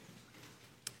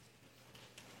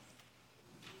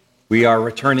We are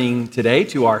returning today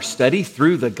to our study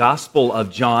through the Gospel of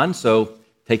John. So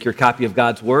take your copy of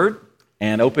God's Word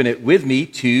and open it with me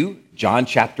to John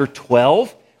chapter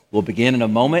 12. We'll begin in a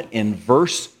moment in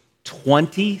verse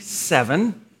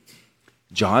 27.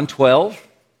 John 12,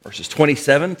 verses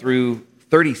 27 through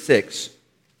 36.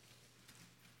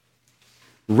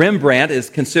 Rembrandt is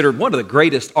considered one of the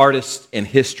greatest artists in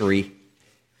history.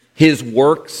 His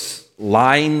works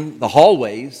line the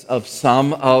hallways of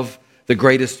some of the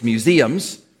greatest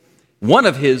museums. One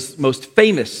of his most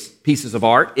famous pieces of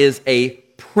art is a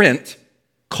print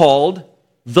called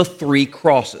The Three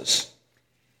Crosses.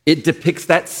 It depicts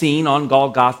that scene on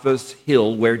Golgotha's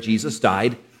hill where Jesus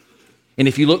died. And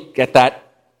if you look at that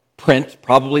print,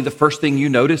 probably the first thing you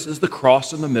notice is the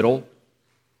cross in the middle.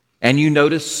 And you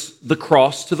notice the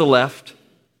cross to the left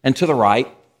and to the right.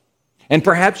 And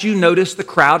perhaps you notice the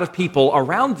crowd of people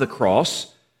around the cross.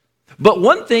 But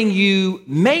one thing you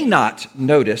may not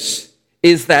notice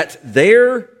is that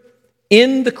there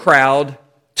in the crowd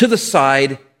to the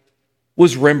side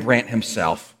was Rembrandt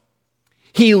himself.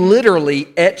 He literally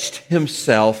etched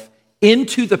himself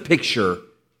into the picture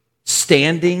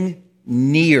standing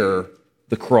near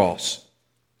the cross.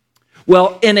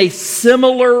 Well, in a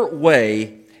similar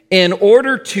way, in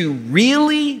order to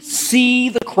really see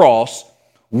the cross,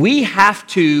 we have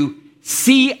to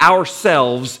see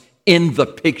ourselves in the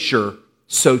picture,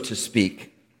 so to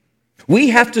speak. We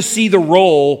have to see the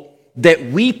role that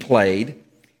we played.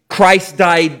 Christ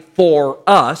died for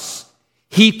us.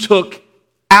 He took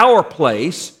our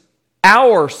place.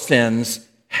 Our sins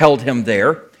held him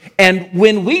there. And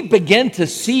when we begin to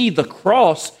see the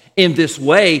cross in this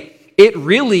way, it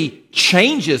really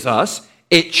changes us.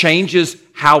 It changes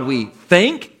how we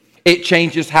think. It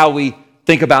changes how we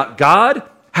think about God,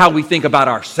 how we think about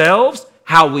ourselves,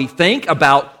 how we think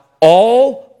about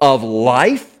all of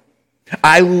life.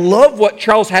 I love what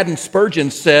Charles Haddon Spurgeon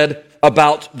said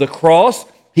about the cross.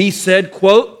 He said,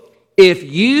 quote, "If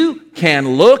you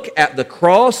can look at the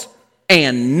cross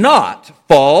and not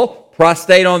fall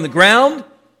prostrate on the ground,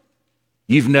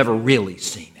 you've never really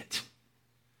seen it."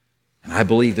 And I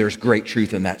believe there's great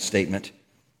truth in that statement.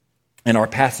 In our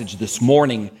passage this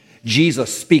morning,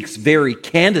 Jesus speaks very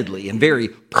candidly and very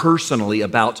personally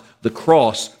about the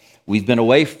cross. We've been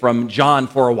away from John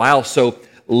for a while, so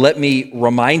let me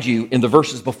remind you, in the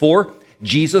verses before,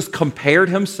 Jesus compared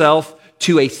himself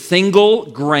to a single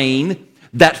grain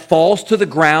that falls to the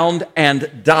ground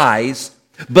and dies,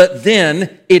 but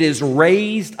then it is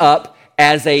raised up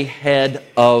as a head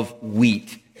of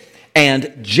wheat.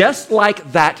 And just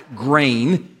like that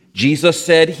grain, Jesus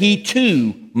said he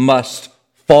too must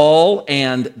fall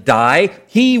and die.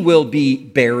 He will be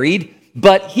buried,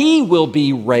 but he will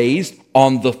be raised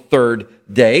on the third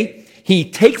day. He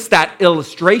takes that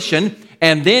illustration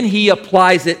and then he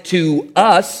applies it to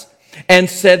us and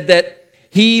said that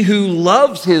he who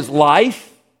loves his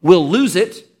life will lose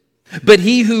it, but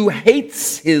he who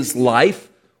hates his life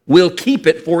will keep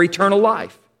it for eternal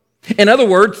life. In other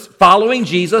words, following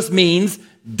Jesus means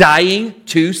dying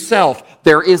to self.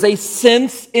 There is a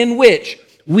sense in which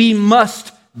we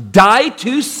must die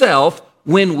to self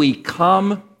when we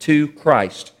come to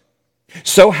Christ.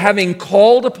 So having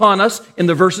called upon us in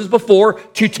the verses before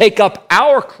to take up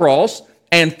our cross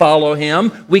and follow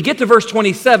him, we get to verse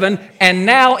 27, and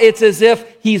now it's as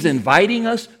if he's inviting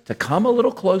us to come a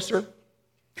little closer,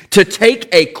 to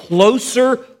take a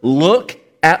closer look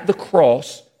at the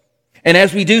cross. And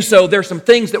as we do so, there's some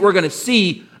things that we're going to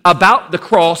see about the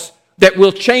cross that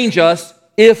will change us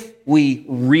if we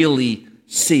really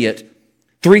see it.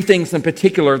 Three things in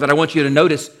particular that I want you to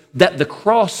notice that the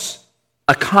cross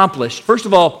accomplished. First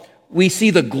of all, we see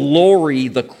the glory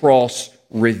the cross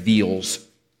reveals.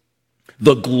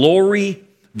 The glory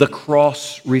the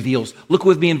cross reveals. Look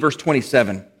with me in verse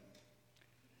 27.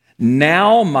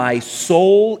 "Now my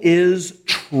soul is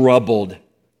troubled,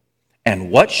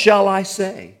 and what shall I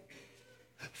say?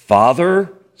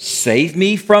 Father, save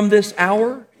me from this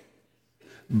hour?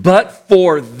 But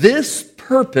for this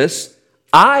purpose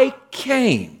I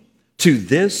came to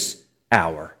this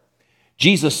hour."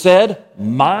 Jesus said,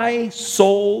 "My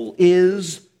soul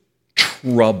is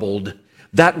troubled."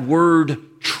 That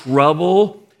word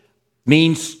trouble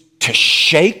means to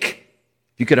shake.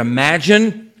 You could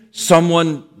imagine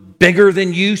someone bigger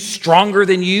than you, stronger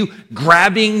than you,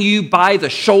 grabbing you by the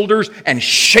shoulders and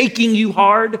shaking you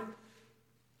hard.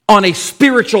 On a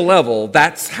spiritual level,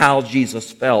 that's how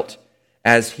Jesus felt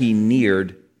as he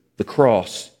neared the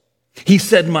cross. He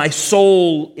said, "My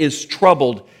soul is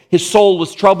troubled." His soul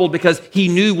was troubled because he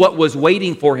knew what was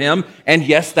waiting for him. And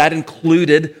yes, that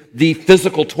included the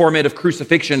physical torment of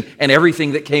crucifixion and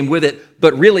everything that came with it.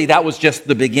 But really, that was just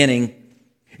the beginning.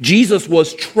 Jesus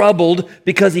was troubled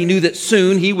because he knew that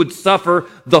soon he would suffer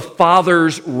the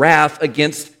Father's wrath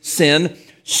against sin.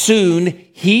 Soon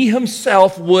he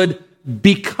himself would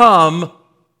become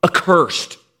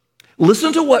accursed.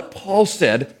 Listen to what Paul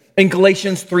said in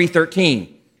Galatians 3:13.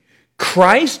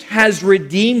 Christ has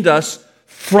redeemed us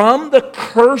from the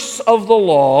curse of the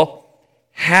law,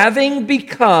 having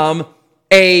become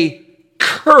a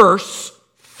curse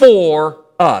for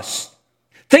us.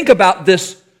 Think about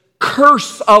this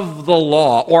curse of the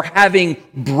law, or having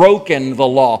broken the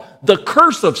law. The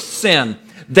curse of sin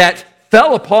that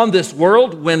fell upon this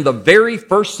world when the very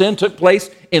first sin took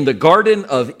place in the Garden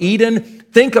of Eden.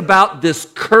 Think about this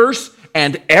curse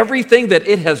and everything that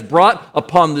it has brought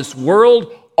upon this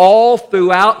world all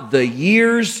throughout the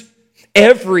years.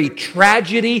 Every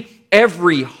tragedy,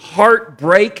 every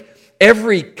heartbreak,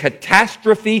 every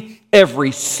catastrophe,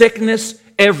 every sickness,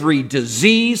 every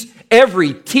disease,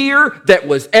 every tear that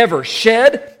was ever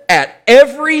shed at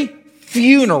every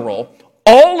funeral,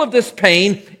 all of this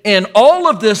pain and all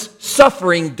of this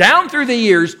suffering down through the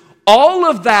years, all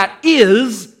of that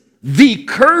is the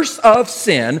curse of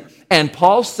sin. And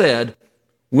Paul said,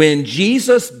 when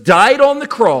Jesus died on the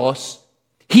cross,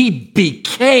 he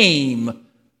became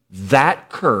that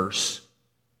curse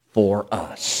for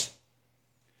us.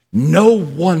 No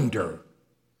wonder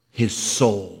his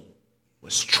soul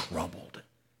was troubled.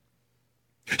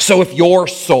 So if your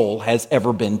soul has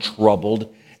ever been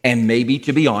troubled, and maybe,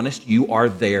 to be honest, you are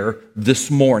there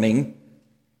this morning,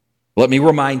 let me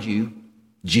remind you,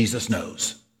 Jesus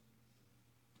knows.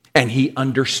 And he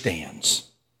understands.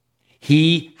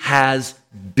 He has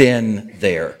been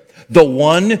there. The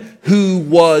one who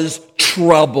was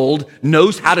troubled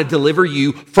knows how to deliver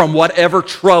you from whatever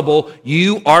trouble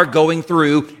you are going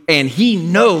through, and he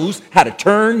knows how to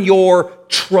turn your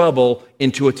trouble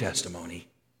into a testimony.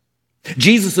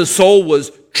 Jesus' soul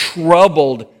was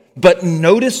troubled, but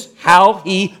notice how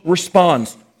he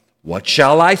responds. What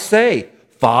shall I say?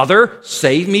 Father,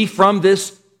 save me from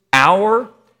this hour.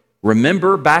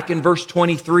 Remember back in verse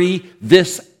 23,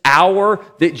 this hour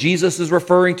that Jesus is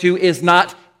referring to is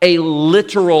not a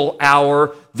literal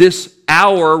hour. This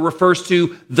hour refers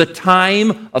to the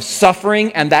time of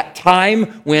suffering and that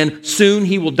time when soon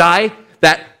he will die.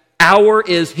 That hour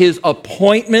is his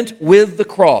appointment with the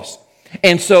cross.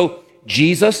 And so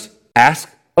Jesus asked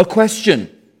a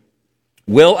question.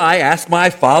 Will I ask my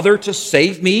Father to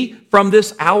save me from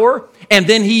this hour? And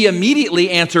then he immediately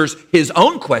answers his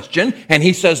own question, and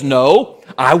he says, no,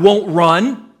 I won't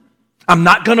run. I'm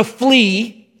not going to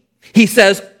flee. He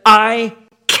says, I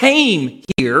came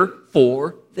here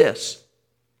for this.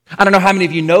 I don't know how many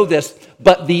of you know this,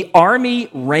 but the Army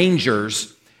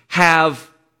Rangers have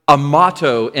a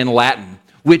motto in Latin,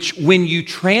 which when you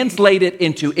translate it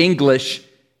into English,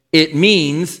 it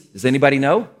means, does anybody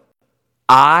know?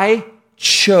 I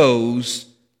chose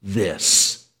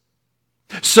this.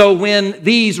 So when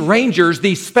these Rangers,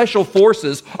 these special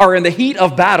forces, are in the heat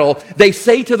of battle, they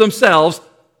say to themselves,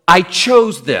 I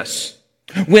chose this.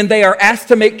 When they are asked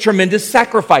to make tremendous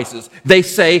sacrifices, they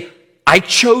say, I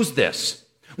chose this.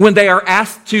 When they are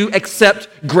asked to accept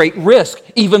great risk,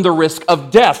 even the risk of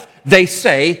death, they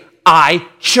say, I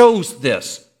chose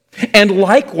this. And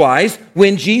likewise,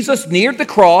 when Jesus neared the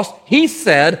cross, he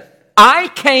said, I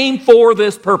came for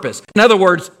this purpose. In other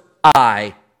words,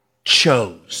 I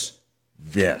chose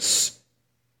this.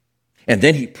 And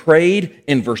then he prayed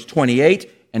in verse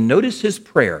 28, and notice his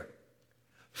prayer.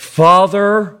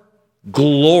 Father,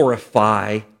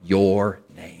 glorify your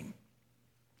name.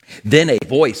 Then a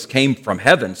voice came from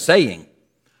heaven saying,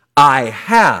 I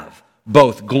have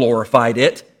both glorified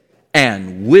it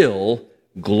and will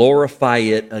glorify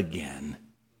it again.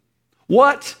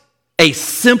 What a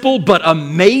simple but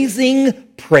amazing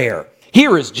prayer.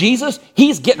 Here is Jesus.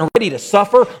 He's getting ready to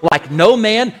suffer like no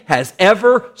man has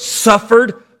ever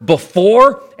suffered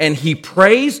before. And he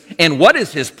prays. And what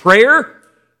is his prayer?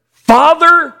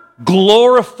 Father,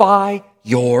 glorify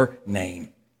your name.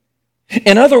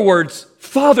 In other words,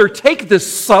 Father, take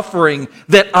this suffering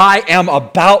that I am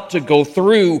about to go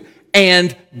through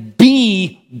and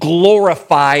be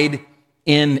glorified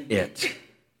in it.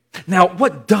 Now,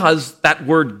 what does that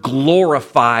word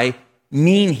glorify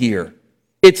mean here?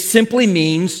 It simply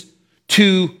means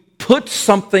to put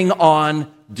something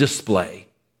on display.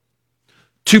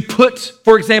 To put,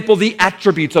 for example, the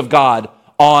attributes of God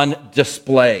on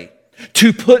display.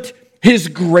 To put his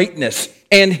greatness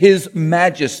and his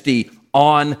majesty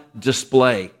on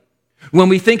display. When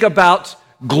we think about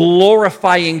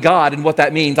glorifying God and what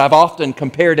that means, I've often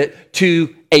compared it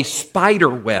to a spider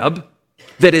web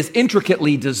that is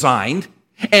intricately designed,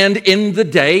 And in the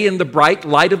day, in the bright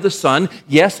light of the sun,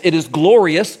 yes, it is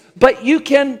glorious, but you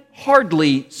can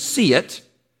hardly see it.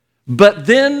 But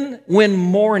then when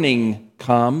morning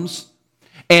comes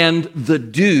and the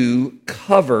dew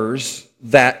covers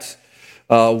that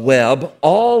web,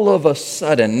 all of a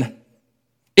sudden,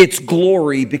 its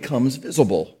glory becomes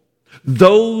visible.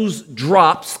 Those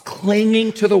drops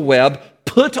clinging to the web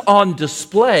put on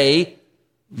display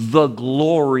the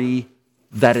glory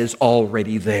that is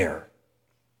already there.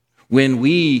 When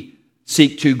we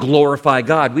seek to glorify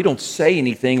God, we don't say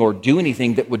anything or do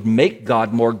anything that would make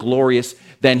God more glorious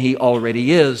than He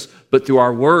already is. But through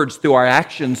our words, through our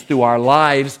actions, through our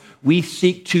lives, we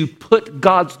seek to put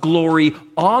God's glory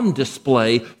on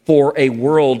display for a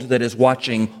world that is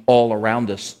watching all around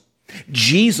us.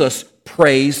 Jesus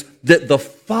prays that the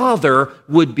Father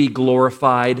would be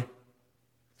glorified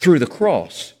through the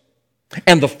cross.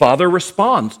 And the Father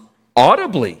responds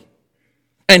audibly.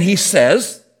 And He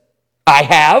says, I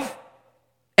have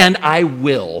and I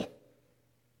will.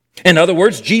 In other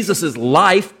words, Jesus'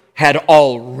 life had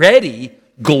already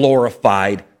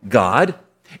glorified God.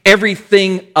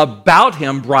 Everything about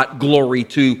Him brought glory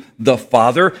to the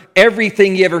Father.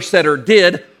 Everything He ever said or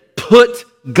did put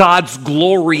God's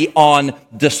glory on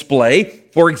display.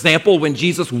 For example, when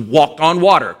Jesus walked on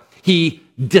water, He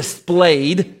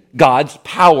displayed God's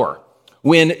power.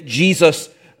 When Jesus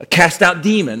cast out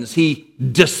demons, He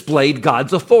displayed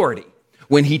God's authority.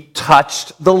 When He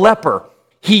touched the leper,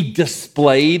 He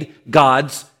displayed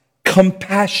God's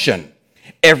compassion.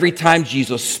 Every time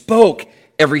Jesus spoke,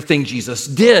 everything Jesus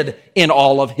did in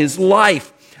all of His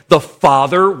life, the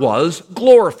Father was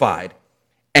glorified.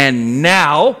 And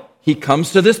now He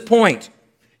comes to this point,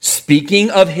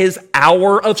 speaking of His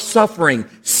hour of suffering,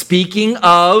 speaking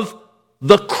of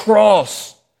the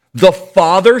cross. The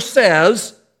Father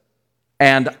says,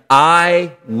 and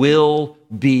I will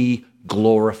be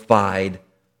glorified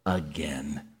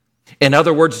again. In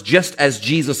other words, just as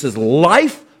Jesus'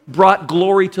 life brought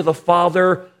glory to the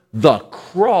Father, the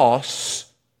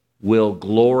cross will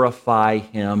glorify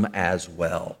Him as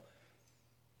well.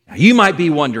 Now, you might be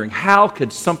wondering, how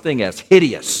could something as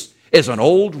hideous as an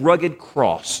old rugged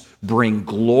cross bring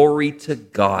glory to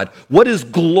God? What is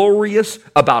glorious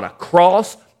about a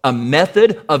cross? A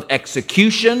method of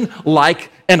execution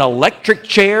like an electric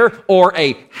chair or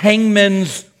a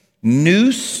hangman's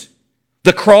noose.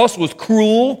 The cross was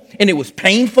cruel and it was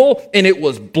painful and it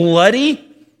was bloody.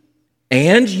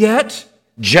 And yet,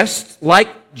 just like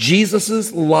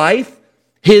Jesus' life,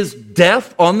 His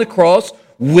death on the cross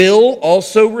will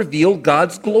also reveal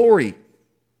God's glory.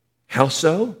 How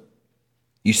so?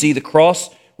 You see, the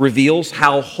cross reveals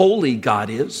how holy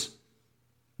God is.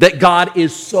 That God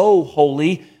is so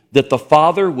holy that the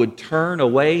Father would turn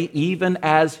away even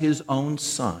as His own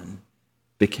Son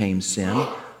became sin.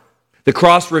 The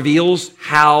cross reveals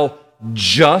how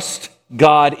just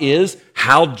God is.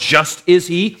 How just is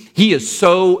He? He is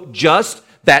so just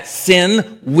that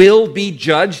sin will be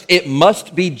judged. It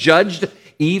must be judged,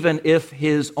 even if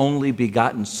His only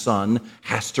begotten Son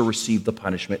has to receive the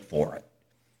punishment for it.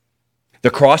 The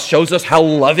cross shows us how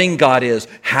loving God is.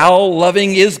 How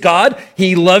loving is God?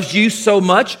 He loves you so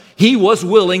much, He was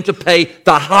willing to pay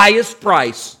the highest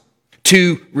price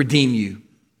to redeem you.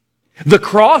 The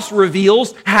cross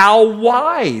reveals how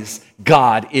wise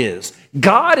God is.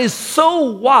 God is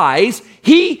so wise,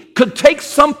 He could take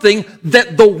something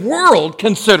that the world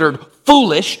considered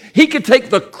foolish. He could take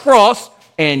the cross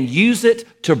and use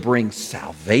it to bring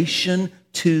salvation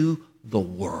to the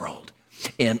world.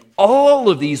 In all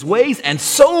of these ways and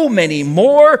so many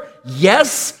more,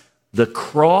 yes, the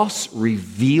cross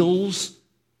reveals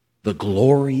the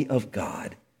glory of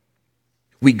God.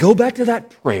 We go back to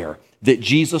that prayer that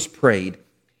Jesus prayed.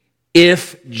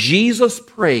 If Jesus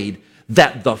prayed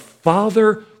that the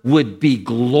Father would be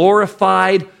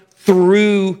glorified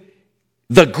through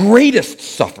the greatest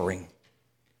suffering,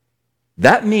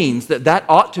 that means that that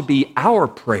ought to be our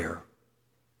prayer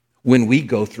when we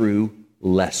go through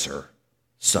lesser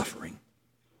suffering.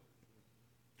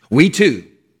 We too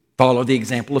follow the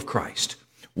example of Christ.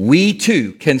 We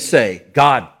too can say,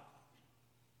 God,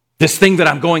 this thing that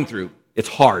I'm going through, it's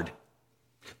hard.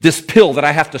 This pill that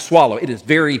I have to swallow, it is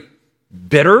very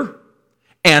bitter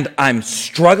and I'm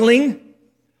struggling,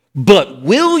 but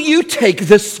will you take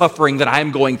this suffering that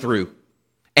I'm going through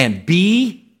and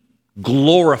be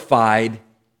glorified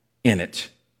in it?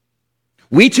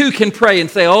 We too can pray and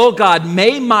say, oh God,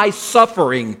 may my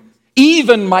suffering,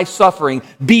 even my suffering,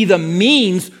 be the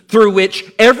means through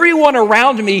which everyone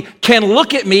around me can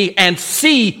look at me and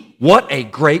see what a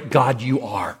great God you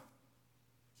are.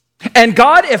 And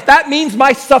God, if that means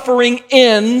my suffering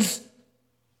ends,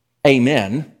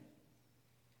 amen.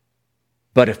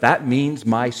 But if that means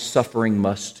my suffering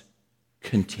must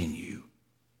continue,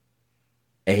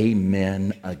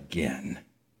 amen again.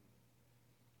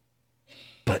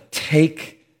 But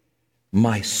take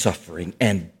my suffering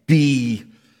and be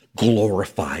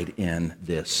glorified in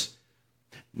this.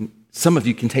 Some of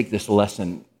you can take this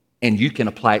lesson and you can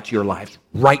apply it to your lives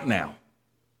right now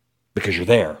because you're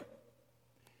there.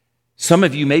 Some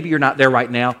of you, maybe you're not there right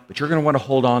now, but you're going to want to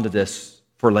hold on to this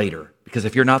for later, because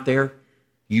if you're not there,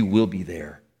 you will be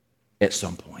there at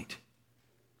some point.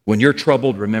 When you're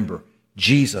troubled, remember,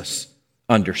 Jesus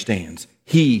understands.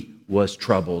 He was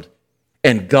troubled,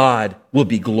 and God will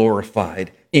be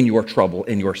glorified in your trouble,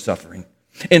 in your suffering.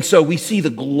 And so we see the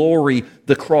glory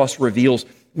the cross reveals.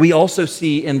 We also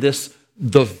see in this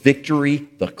the victory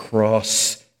the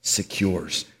cross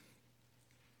secures.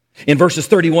 In verses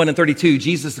 31 and 32,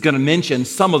 Jesus is going to mention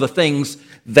some of the things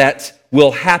that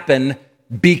will happen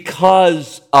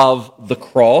because of the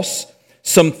cross,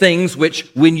 some things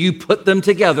which, when you put them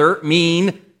together,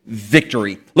 mean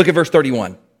victory. Look at verse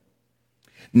 31.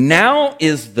 Now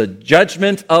is the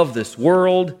judgment of this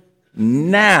world.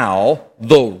 Now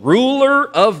the ruler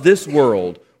of this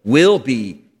world will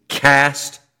be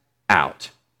cast out.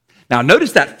 Now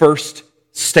notice that first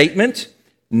statement.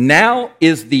 Now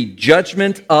is the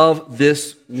judgment of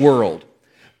this world.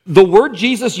 The word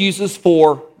Jesus uses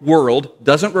for world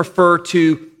doesn't refer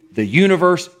to the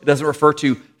universe. It doesn't refer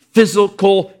to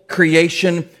physical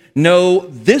creation. No,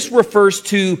 this refers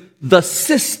to the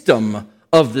system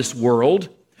of this world.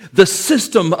 The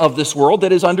system of this world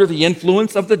that is under the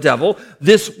influence of the devil.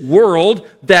 This world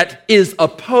that is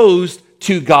opposed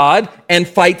to God and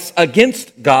fights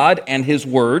against God and His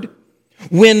word.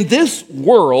 When this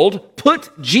world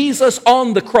put Jesus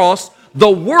on the cross, the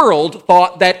world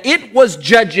thought that it was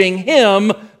judging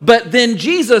him, but then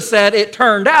Jesus said it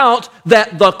turned out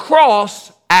that the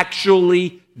cross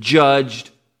actually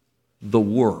judged the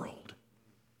world.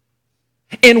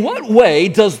 In what way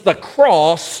does the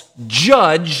cross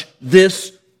judge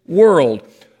this world?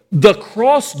 The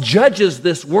cross judges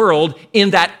this world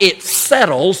in that it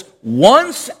settles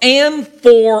once and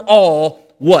for all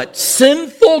what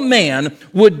sinful man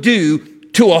would do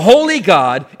to a holy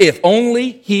God if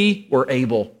only he were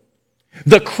able.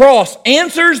 The cross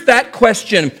answers that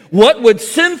question. What would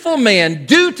sinful man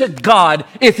do to God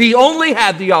if he only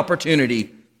had the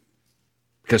opportunity?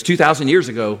 Because 2,000 years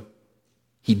ago,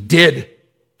 he did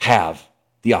have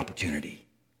the opportunity,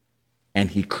 and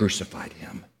he crucified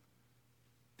him.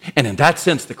 And in that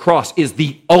sense, the cross is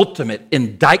the ultimate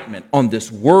indictment on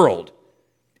this world.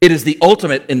 It is the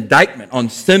ultimate indictment on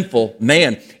sinful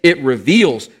man. It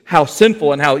reveals how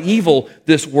sinful and how evil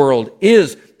this world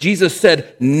is. Jesus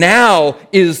said, now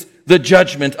is the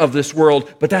judgment of this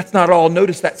world. But that's not all.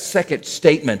 Notice that second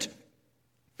statement.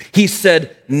 He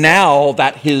said, now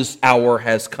that his hour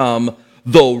has come,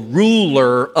 the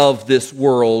ruler of this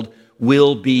world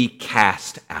will be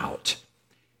cast out.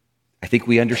 I think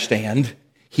we understand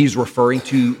he's referring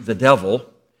to the devil.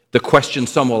 The question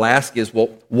some will ask is, well,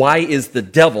 why is the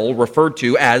devil referred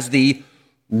to as the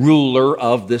ruler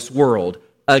of this world?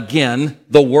 Again,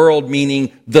 the world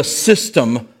meaning the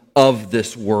system of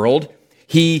this world.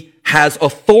 He has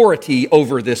authority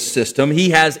over this system.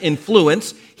 He has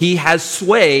influence. He has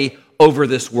sway over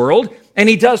this world. And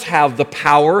he does have the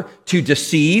power to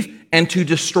deceive and to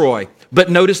destroy. But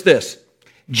notice this.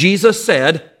 Jesus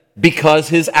said, because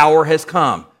his hour has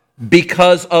come,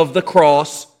 because of the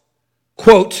cross,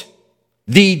 quote,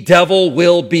 the devil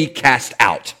will be cast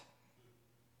out.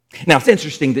 Now, it's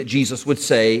interesting that Jesus would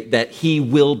say that he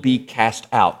will be cast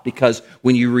out, because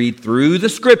when you read through the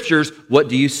scriptures, what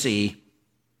do you see?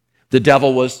 The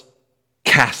devil was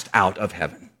cast out of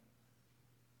heaven.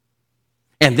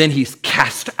 And then he's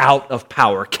cast out of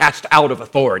power, cast out of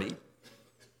authority.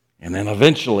 And then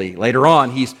eventually, later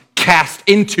on, he's cast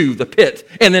into the pit,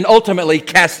 and then ultimately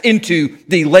cast into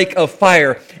the lake of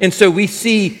fire. And so we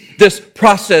see this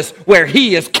process where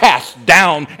he is cast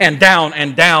down and down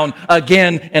and down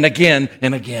again and again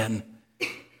and again.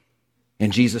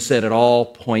 And Jesus said it all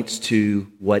points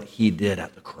to what he did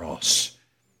at the cross.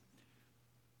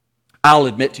 I'll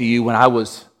admit to you, when I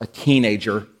was a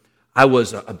teenager, I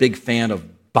was a big fan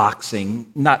of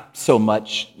boxing. Not so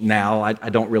much now. I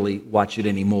don't really watch it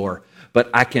anymore. But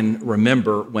I can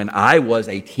remember when I was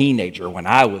a teenager, when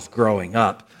I was growing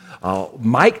up,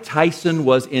 Mike Tyson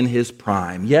was in his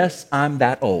prime. Yes, I'm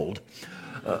that old.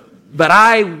 But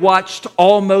I watched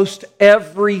almost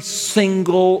every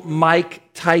single Mike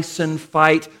Tyson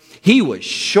fight. He was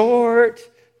short,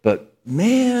 but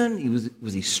man,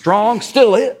 was he strong?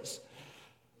 Still is.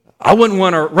 I wouldn't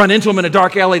want to run into him in a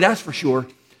dark alley, that's for sure.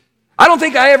 I don't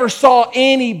think I ever saw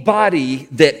anybody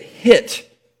that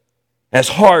hit as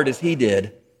hard as he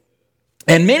did.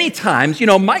 And many times,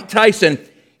 Mike Tyson,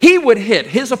 he would hit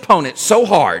his opponent so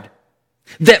hard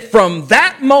that from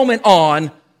that moment on,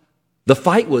 the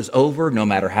fight was over no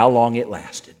matter how long it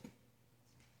lasted.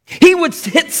 He would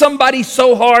hit somebody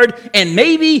so hard, and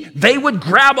maybe they would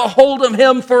grab a hold of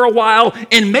him for a while,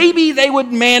 and maybe they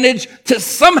would manage to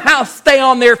somehow stay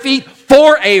on their feet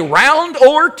for a round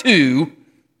or two.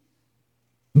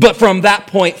 But from that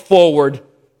point forward,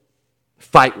 the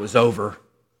fight was over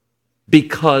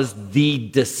because the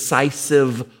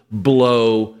decisive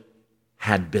blow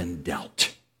had been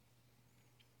dealt.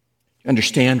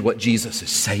 Understand what Jesus is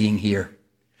saying here?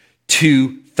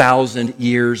 2,000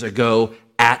 years ago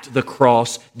at the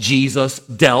cross, Jesus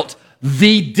dealt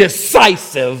the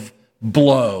decisive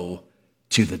blow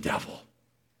to the devil.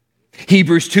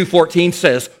 Hebrews 2:14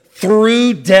 says,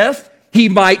 through death he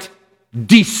might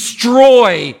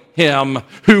destroy him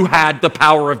who had the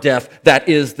power of death, that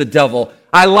is the devil.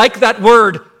 I like that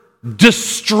word,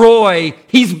 destroy.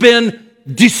 He's been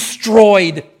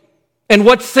destroyed. In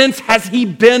what sense has he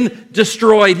been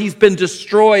destroyed? He's been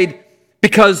destroyed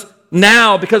because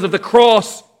now, because of the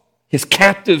cross, his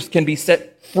captives can be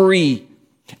set free.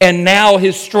 And now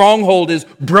his stronghold is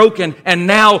broken. And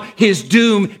now his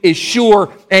doom is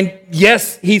sure. And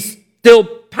yes, he's still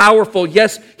powerful.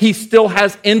 Yes, he still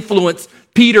has influence.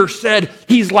 Peter said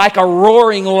he's like a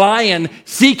roaring lion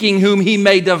seeking whom he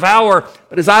may devour.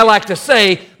 But as I like to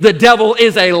say, the devil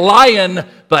is a lion,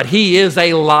 but he is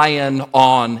a lion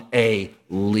on a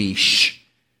leash.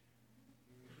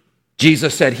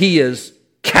 Jesus said he is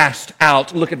cast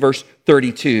out. Look at verse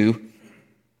 32.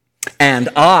 And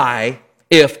I,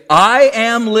 if I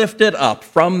am lifted up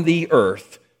from the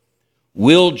earth,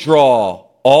 will draw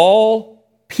all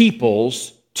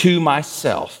peoples to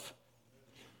myself.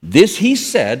 This he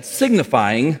said,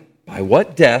 signifying by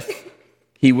what death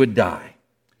he would die.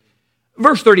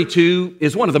 Verse 32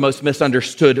 is one of the most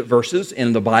misunderstood verses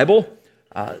in the Bible.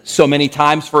 So many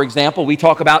times, for example, we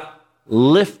talk about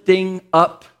lifting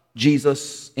up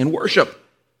Jesus in worship.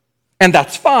 And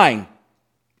that's fine.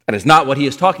 That is not what he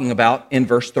is talking about in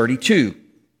verse 32.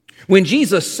 When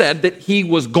Jesus said that he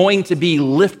was going to be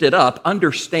lifted up,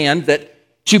 understand that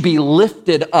to be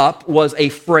lifted up was a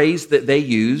phrase that they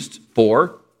used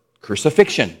for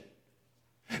crucifixion.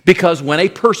 Because when a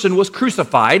person was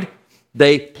crucified,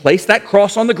 they placed that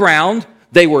cross on the ground,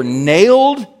 they were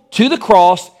nailed to the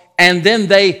cross, and then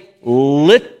they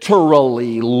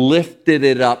literally lifted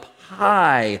it up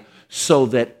high so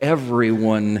that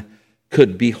everyone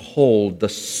could behold the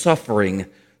suffering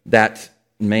that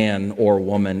man or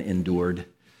woman endured.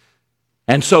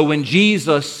 And so when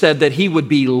Jesus said that he would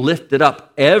be lifted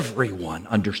up, everyone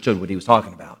understood what he was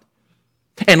talking about.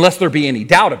 And lest there be any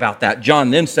doubt about that,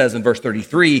 John then says in verse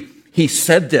 33, he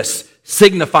said this,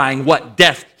 signifying what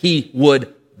death he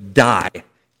would die.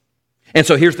 And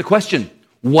so here's the question.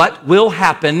 What will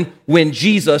happen when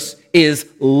Jesus is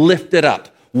lifted up?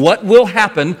 What will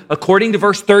happen, according to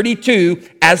verse 32,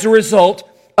 as a result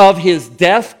of his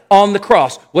death on the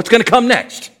cross? What's going to come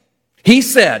next? He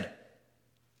said,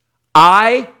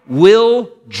 I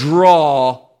will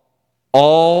draw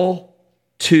all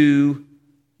to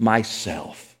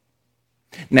myself.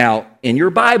 Now, in your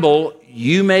Bible,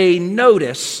 you may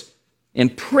notice in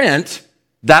print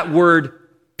that word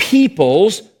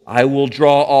peoples, I will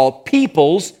draw all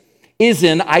peoples, is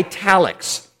in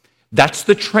italics. That's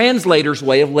the translator's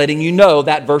way of letting you know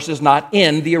that verse is not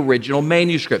in the original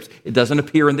manuscripts. It doesn't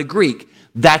appear in the Greek.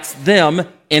 That's them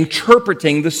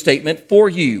interpreting the statement for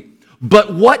you.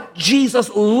 But what Jesus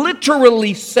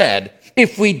literally said,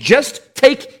 if we just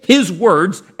take his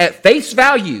words at face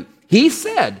value, he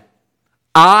said,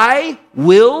 I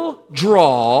will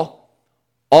draw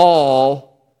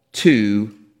all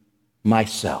to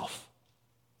myself.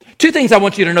 Two things I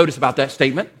want you to notice about that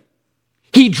statement.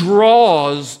 He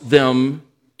draws them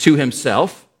to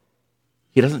himself.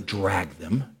 He doesn't drag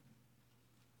them.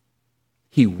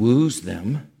 He woos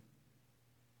them.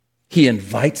 He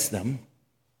invites them.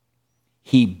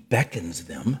 He beckons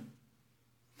them.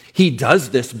 He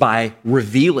does this by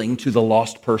revealing to the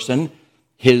lost person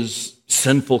his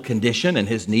sinful condition and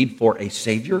his need for a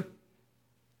Savior.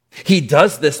 He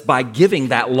does this by giving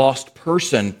that lost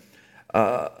person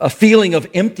a feeling of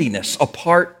emptiness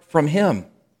apart from him.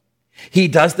 He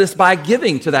does this by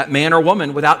giving to that man or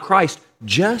woman without Christ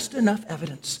just enough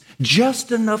evidence,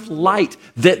 just enough light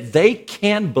that they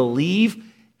can believe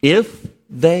if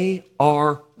they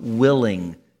are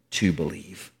willing to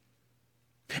believe.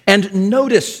 And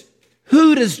notice,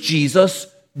 who does Jesus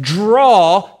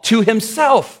draw to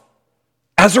himself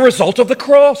as a result of the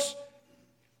cross?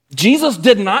 Jesus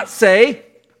did not say,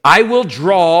 I will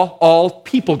draw all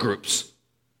people groups.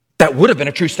 That would have been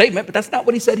a true statement, but that's not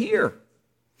what he said here.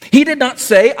 He did not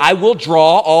say, I will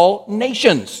draw all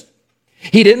nations.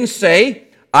 He didn't say,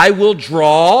 I will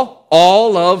draw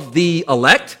all of the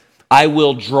elect. I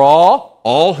will draw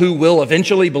all who will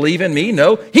eventually believe in me.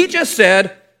 No, he just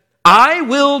said, I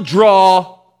will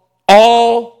draw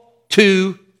all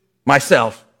to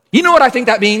myself. You know what I think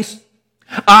that means?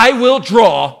 I will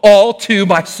draw all to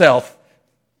myself.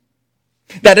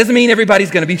 That doesn't mean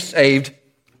everybody's going to be saved,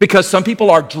 because some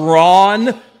people are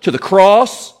drawn to the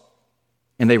cross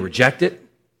and they reject it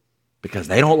because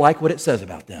they don't like what it says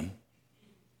about them.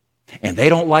 And they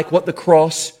don't like what the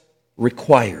cross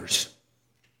requires.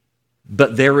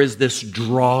 But there is this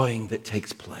drawing that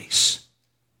takes place.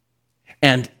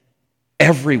 And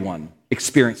everyone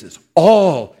experiences,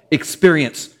 all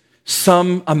experience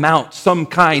some amount, some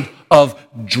kind of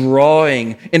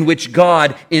drawing in which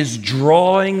God is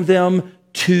drawing them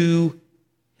to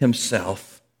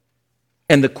himself.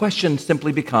 And the question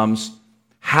simply becomes,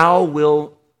 how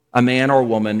will a man or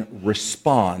woman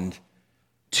respond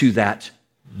to that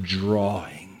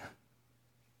drawing?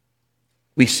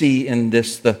 We see in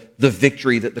this the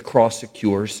victory that the cross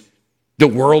secures. The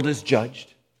world is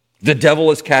judged. The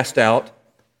devil is cast out.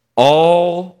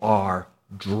 All are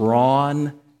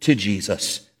drawn to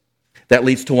Jesus. That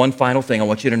leads to one final thing I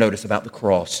want you to notice about the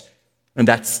cross, and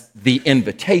that's the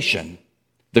invitation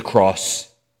the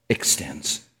cross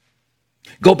extends.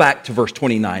 Go back to verse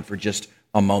 29 for just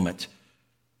a moment.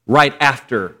 Right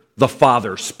after the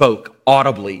Father spoke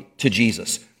audibly to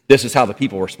Jesus, this is how the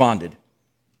people responded.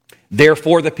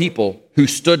 Therefore, the people who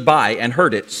stood by and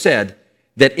heard it said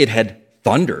that it had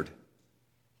thundered.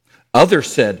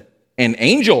 Others said, an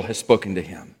angel has spoken to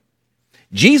him.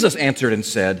 Jesus answered and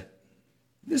said,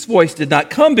 this voice did not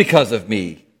come because of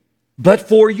me, but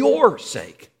for your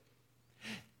sake.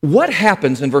 What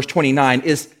happens in verse 29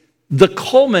 is the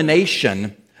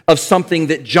culmination of something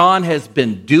that John has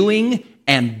been doing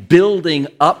and building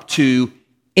up to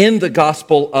in the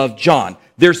Gospel of John.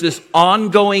 There's this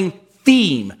ongoing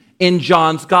theme in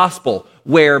John's Gospel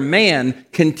where man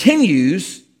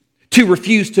continues to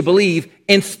refuse to believe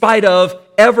in spite of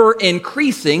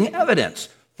ever-increasing evidence.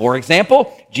 For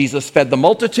example, Jesus fed the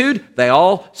multitude. They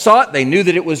all saw it. They knew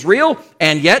that it was real,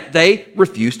 and yet they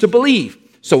refused to believe.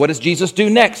 So what does Jesus do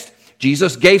next?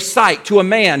 Jesus gave sight to a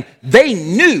man they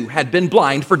knew had been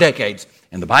blind for decades.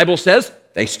 And the Bible says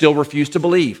they still refused to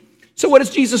believe. So what does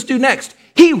Jesus do next?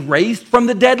 He raised from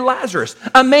the dead Lazarus,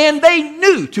 a man they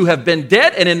knew to have been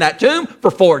dead and in that tomb for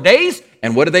 4 days.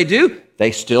 And what do?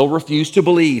 They still refused to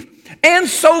believe. And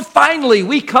so finally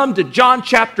we come to John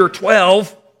chapter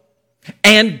 12,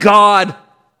 and God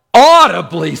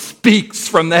audibly speaks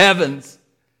from the heavens.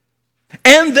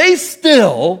 And they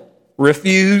still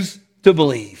refuse to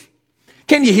believe.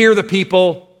 Can you hear the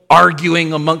people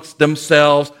arguing amongst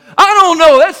themselves? I don't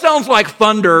know, that sounds like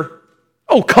thunder.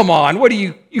 Oh, come on, what are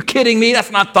you kidding me?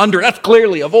 That's not thunder, that's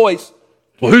clearly a voice.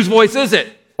 Well, whose voice is it?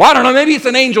 Well, I don't know, maybe it's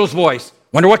an angel's voice.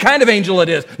 Wonder what kind of angel it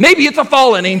is. Maybe it's a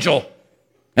fallen angel.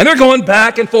 And they're going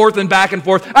back and forth and back and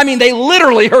forth. I mean, they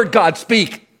literally heard God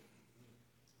speak.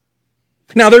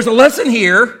 Now, there's a lesson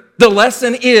here. The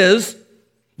lesson is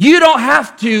you don't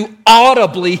have to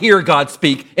audibly hear God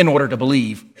speak in order to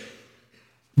believe.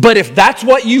 But if that's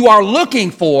what you are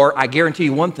looking for, I guarantee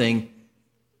you one thing,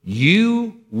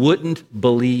 you wouldn't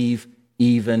believe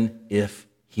even if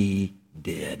he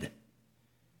did.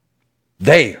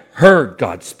 They heard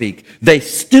God speak. They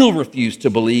still refused to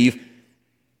believe.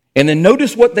 And then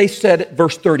notice what they said at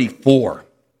verse 34.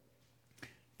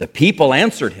 The people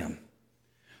answered him,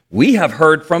 we have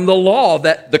heard from the law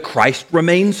that the Christ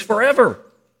remains forever.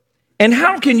 And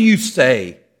how can you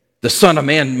say the Son of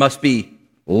Man must be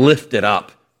lifted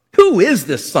up? Who is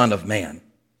this Son of Man?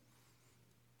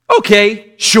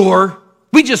 Okay, sure,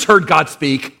 we just heard God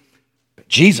speak. But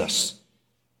Jesus,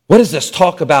 what is this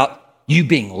talk about you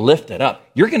being lifted up?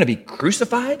 You're going to be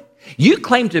crucified? You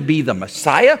claim to be the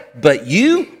Messiah, but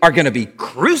you are going to be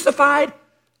crucified?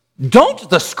 Don't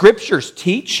the scriptures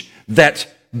teach that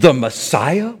the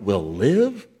Messiah will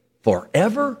live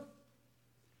forever?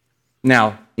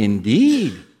 Now,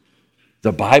 indeed,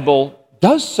 the Bible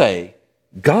does say,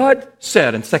 God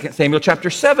said in 2 Samuel chapter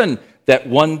 7 that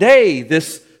one day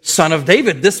this Son of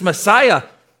David, this Messiah,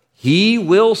 he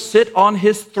will sit on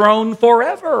his throne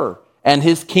forever, and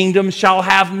his kingdom shall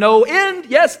have no end.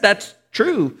 Yes, that's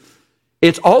true.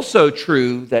 It's also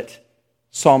true that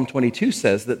Psalm 22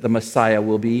 says that the Messiah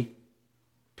will be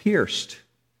pierced.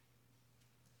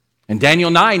 And Daniel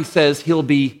 9 says he'll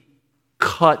be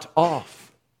cut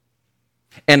off.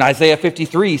 And Isaiah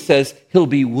 53 says, he'll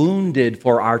be wounded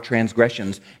for our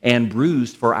transgressions and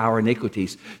bruised for our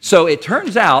iniquities. So it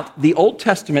turns out the Old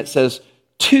Testament says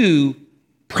two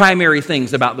primary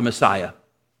things about the Messiah.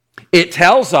 It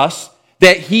tells us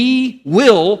that he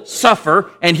will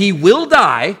suffer and he will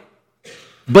die,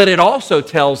 but it also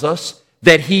tells us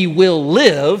that he will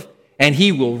live and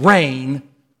he will reign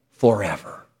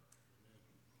forever.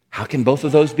 How can both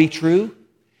of those be true?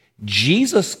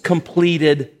 Jesus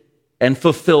completed and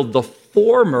fulfilled the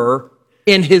former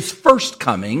in his first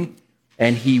coming,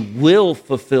 and he will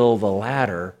fulfill the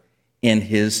latter in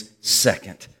his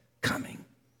second coming.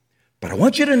 But I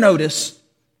want you to notice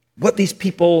what these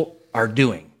people are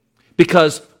doing,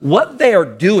 because what they are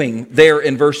doing there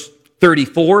in verse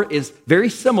 34 is very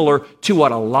similar to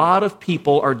what a lot of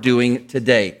people are doing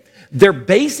today. They're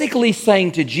basically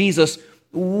saying to Jesus,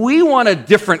 we want a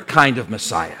different kind of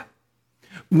Messiah.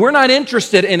 We're not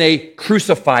interested in a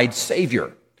crucified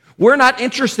Savior. We're not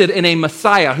interested in a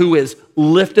Messiah who is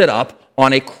lifted up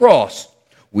on a cross.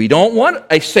 We don't want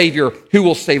a Savior who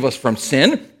will save us from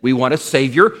sin. We want a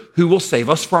Savior who will save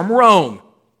us from Rome.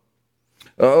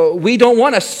 We don't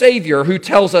want a Savior who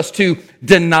tells us to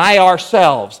deny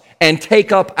ourselves and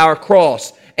take up our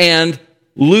cross and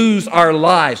lose our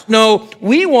lives. No,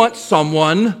 we want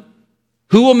someone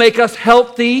who will make us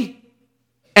healthy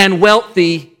and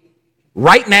wealthy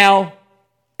right now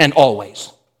and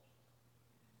always.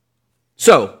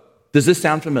 So, does this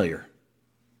sound familiar?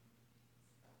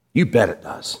 You bet it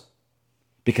does.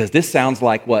 Because this sounds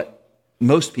like what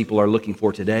most people are looking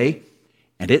for today,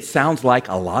 and it sounds like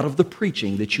a lot of the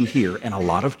preaching that you hear in a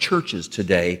lot of churches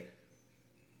today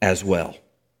as well.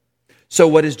 So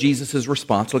what is Jesus'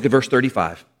 response? Look at verse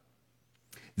 35.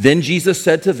 Then Jesus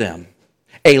said to them,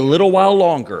 a little while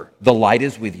longer the light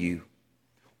is with you.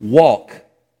 Walk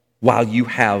while you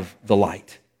have the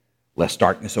light, lest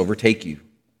darkness overtake you.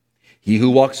 He who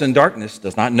walks in darkness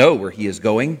does not know where he is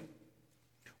going.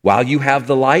 While you have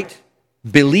the light,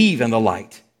 believe in the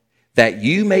light, that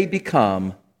you may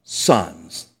become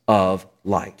sons of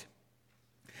light.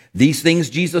 These things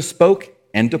Jesus spoke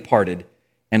and departed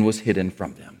and was hidden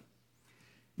from them.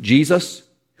 Jesus,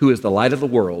 who is the light of the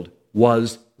world,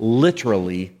 was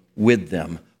literally with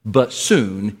them, but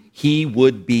soon he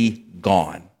would be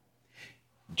gone.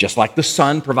 Just like the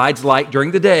sun provides light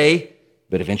during the day,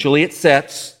 but eventually it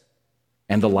sets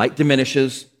and the light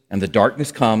diminishes and the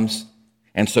darkness comes.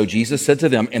 And so Jesus said to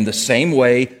them, in the same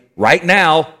way, right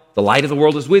now, the light of the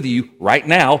world is with you. Right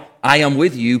now, I am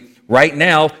with you. Right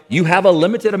now, you have a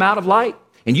limited amount of light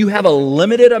and you have a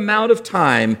limited amount of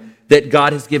time that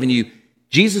God has given you.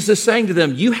 Jesus is saying to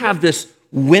them, you have this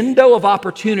window of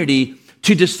opportunity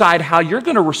to decide how you're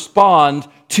going to respond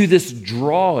to this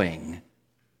drawing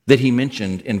that he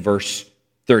mentioned in verse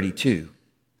 32.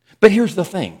 But here's the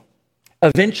thing.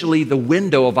 Eventually, the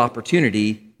window of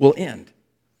opportunity will end.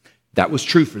 That was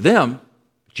true for them,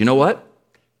 but you know what?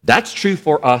 That's true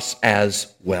for us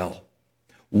as well.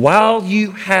 While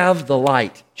you have the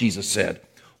light, Jesus said,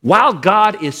 while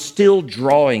God is still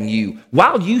drawing you,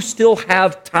 while you still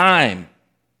have time,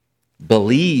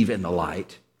 believe in the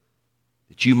light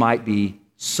that you might be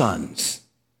sons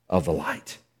of the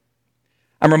light.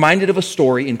 I'm reminded of a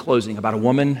story in closing about a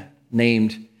woman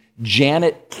named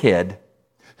Janet Kidd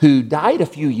who died a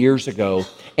few years ago,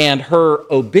 and her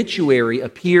obituary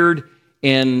appeared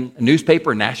in a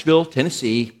newspaper in Nashville,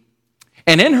 Tennessee.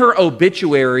 And in her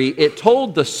obituary, it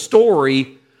told the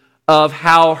story of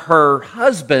how her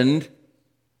husband,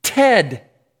 Ted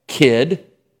Kidd,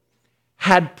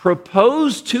 had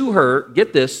proposed to her,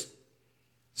 get this,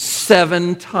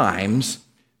 7 times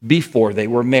before they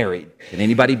were married. Can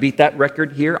anybody beat that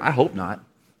record here? I hope not.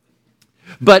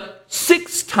 But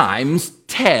 6 times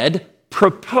Ted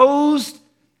proposed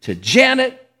to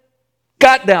Janet,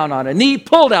 got down on a knee,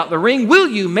 pulled out the ring, will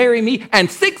you marry me? And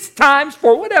 6 times,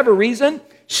 for whatever reason,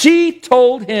 she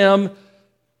told him,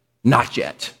 not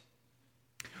yet.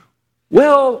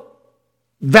 Well,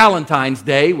 Valentine's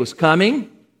Day was coming.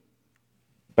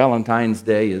 Valentine's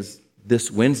Day is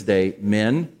this Wednesday,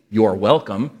 men. You're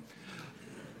welcome.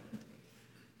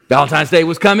 Valentine's Day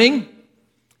was coming,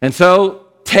 and so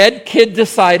Ted Kidd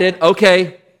decided,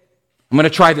 okay, I'm going to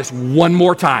try this one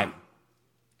more time,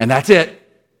 and that's it.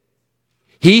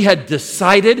 He had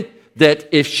decided that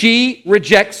if she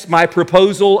rejects my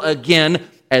proposal again,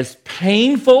 as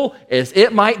painful as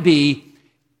it might be,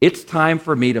 it's time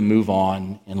for me to move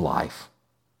on in life.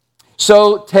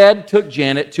 So Ted took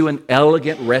Janet to an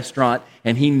elegant restaurant,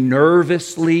 and he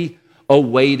nervously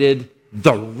awaited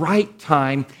the right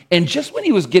time. And just when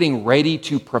he was getting ready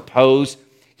to propose,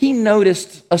 he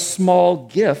noticed a small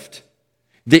gift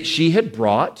that she had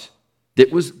brought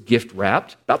that was gift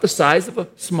wrapped, about the size of a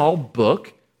small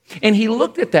book. And he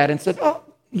looked at that and said, "Oh,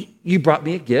 you brought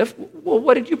me a gift. Well,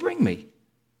 what did you bring me?"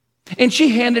 And she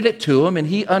handed it to him, and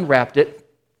he unwrapped it.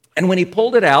 And when he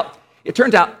pulled it out, it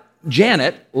turns out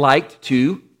Janet liked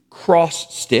to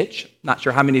cross stitch. Not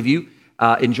sure how many of you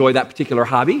enjoy that particular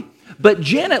hobby, but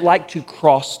Janet liked to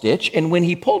cross stitch. And when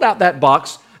he pulled out that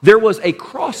box, there was a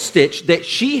cross stitch that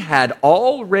she had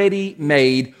already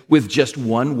made with just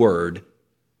one word: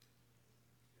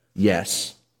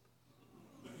 yes.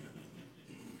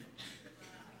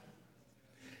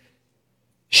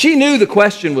 She knew the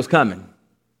question was coming,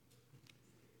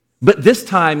 but this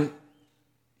time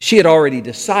she had already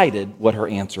decided what her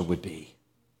answer would be.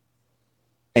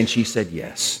 And she said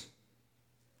yes.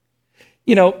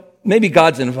 You know, maybe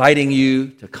God's inviting you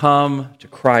to come to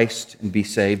Christ and be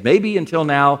saved. Maybe until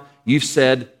now you've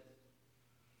said,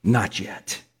 not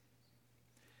yet.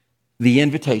 The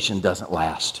invitation doesn't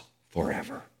last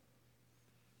forever.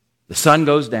 The sun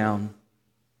goes down,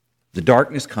 the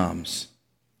darkness comes.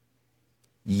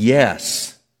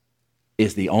 Yes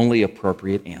is the only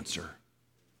appropriate answer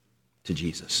to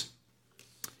Jesus.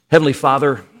 Heavenly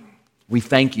Father, we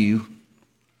thank you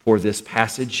for this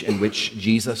passage in which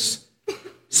Jesus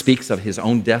speaks of his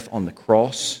own death on the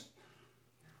cross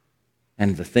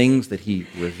and the things that he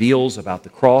reveals about the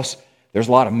cross. There's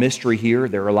a lot of mystery here.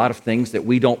 There are a lot of things that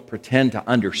we don't pretend to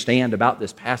understand about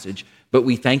this passage, but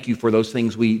we thank you for those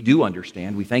things we do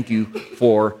understand. We thank you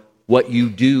for what you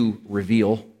do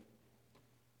reveal.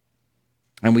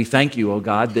 And we thank you, oh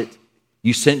God, that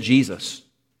you sent Jesus,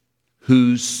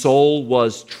 whose soul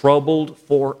was troubled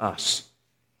for us,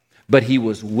 but he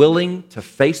was willing to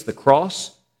face the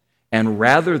cross, and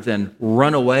rather than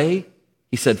run away,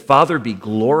 he said, "Father, be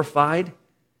glorified."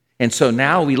 And so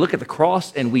now we look at the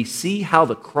cross and we see how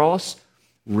the cross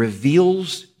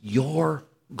reveals your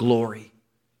glory.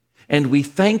 And we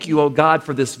thank you, oh God,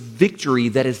 for this victory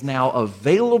that is now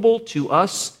available to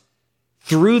us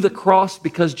through the cross,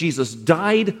 because Jesus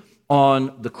died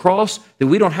on the cross, that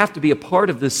we don't have to be a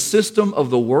part of this system of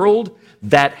the world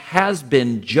that has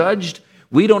been judged.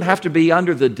 We don't have to be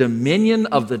under the dominion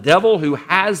of the devil who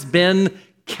has been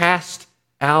cast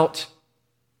out.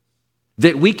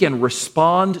 That we can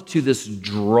respond to this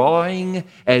drawing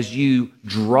as you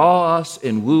draw us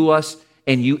and woo us,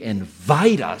 and you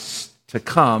invite us to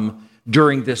come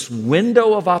during this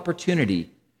window of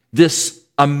opportunity, this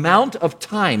amount of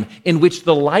time in which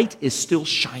the light is still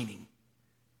shining.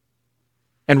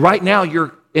 And right now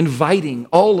you're inviting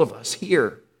all of us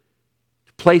here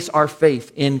to place our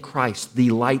faith in Christ, the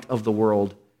light of the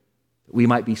world, that we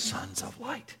might be sons of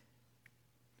light.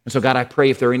 And so God, I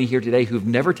pray if there are any here today who've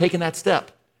never taken that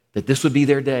step, that this would be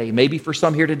their day. Maybe for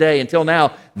some here today, until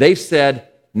now, they've said,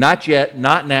 not yet,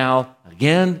 not now,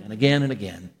 again and again and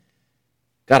again.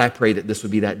 God, I pray that this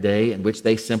would be that day in which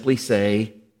they simply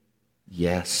say,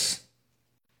 yes,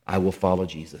 I will follow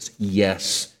Jesus.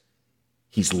 Yes,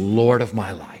 he's Lord of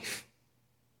my life.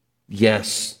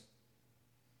 Yes,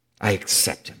 I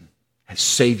accept him as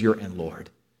Savior and Lord.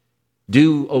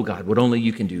 Do, oh God, what only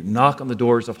you can do. Knock on the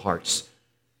doors of hearts.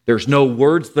 There's no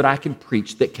words that I can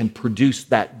preach that can produce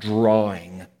that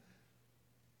drawing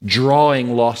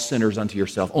lost sinners unto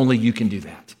yourself. Only you can do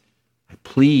that. I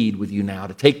plead with you now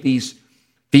to take these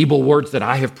feeble words that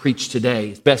I have preached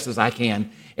today as best as I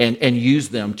can and use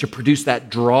them to produce that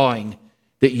drawing,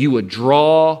 that you would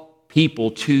draw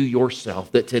people to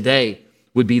yourself, that today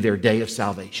would be their day of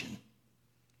salvation.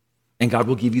 And God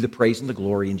will give you the praise and the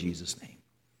glory in Jesus' name.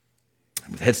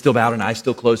 With head still bowed and eyes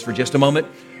still closed for just a moment.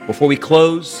 Before we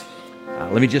close,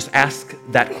 let me just ask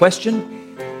that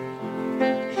question.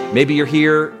 Maybe you're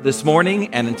here this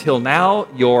morning, and until now,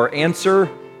 your answer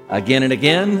again and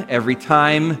again, every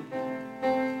time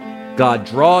God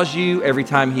draws you, every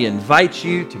time he invites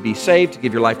you to be saved, to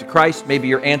give your life to Christ, maybe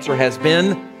your answer has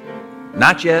been,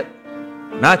 not yet,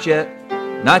 not yet,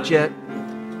 not yet.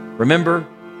 Remember,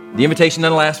 the invitation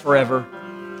doesn't last forever.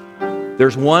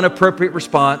 There's one appropriate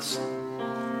response,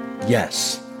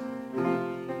 yes.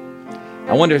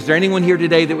 I wonder, is there anyone here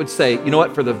today that would say, you know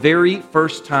what, for the very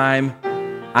first time,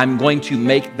 I'm going to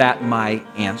make that my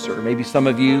answer. Maybe some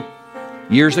of you,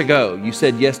 years ago, you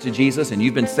said yes to Jesus, and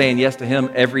you've been saying yes to him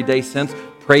every day since.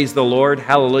 Praise the Lord.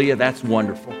 Hallelujah. That's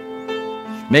wonderful.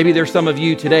 Maybe there's some of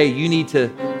you today, you need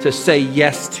to say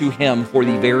yes to him for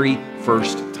the very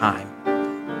first time.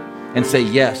 And say,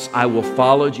 yes, I will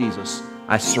follow Jesus.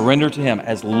 I surrender to him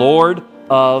as Lord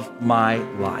of my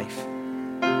life.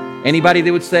 Anybody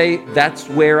that would say, that's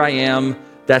where I am,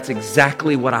 that's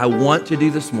exactly what I want to do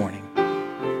this morning.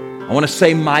 I want to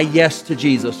say my yes to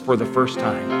Jesus for the first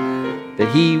time,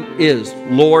 that he is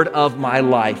Lord of my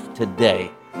life today.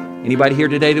 Anybody here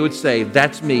today that would say,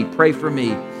 that's me, pray for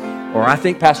me. Or I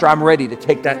think, Pastor, I'm ready to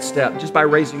take that step, just by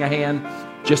raising a hand,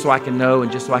 just so I can know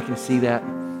and just so I can see that.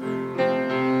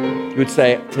 You would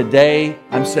say, today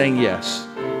I'm saying yes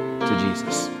to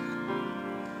Jesus.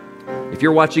 If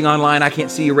you're watching online, I can't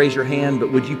see you raise your hand,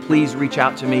 but would you please reach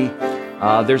out to me?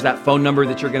 There's that phone number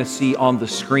that you're going to see on the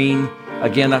screen.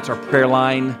 Again, that's our prayer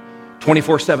line,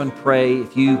 24/7 pray.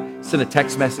 If you send a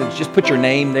text message, just put your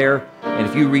name there. And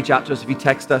if you reach out to us, if you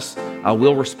text us,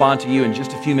 we'll respond to you in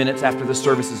just a few minutes after the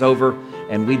service is over.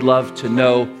 And we'd love to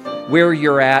know where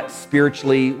you're at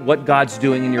spiritually, what God's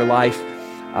doing in your life,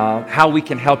 how we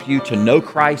can help you to know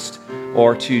Christ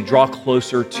or to draw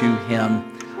closer to Him.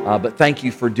 But thank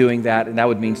you for doing that, and that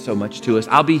would mean so much to us.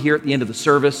 I'll be here at the end of the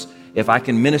service. If I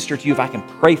can minister to you, if I can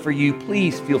pray for you,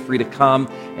 please feel free to come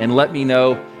and let me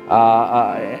know.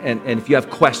 And if you have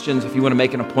questions, if you want to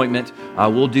make an appointment,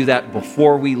 we'll do that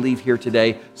before we leave here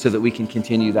today so that we can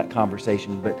continue that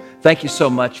conversation. But thank you so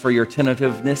much for your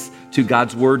attentiveness to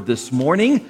God's Word this morning.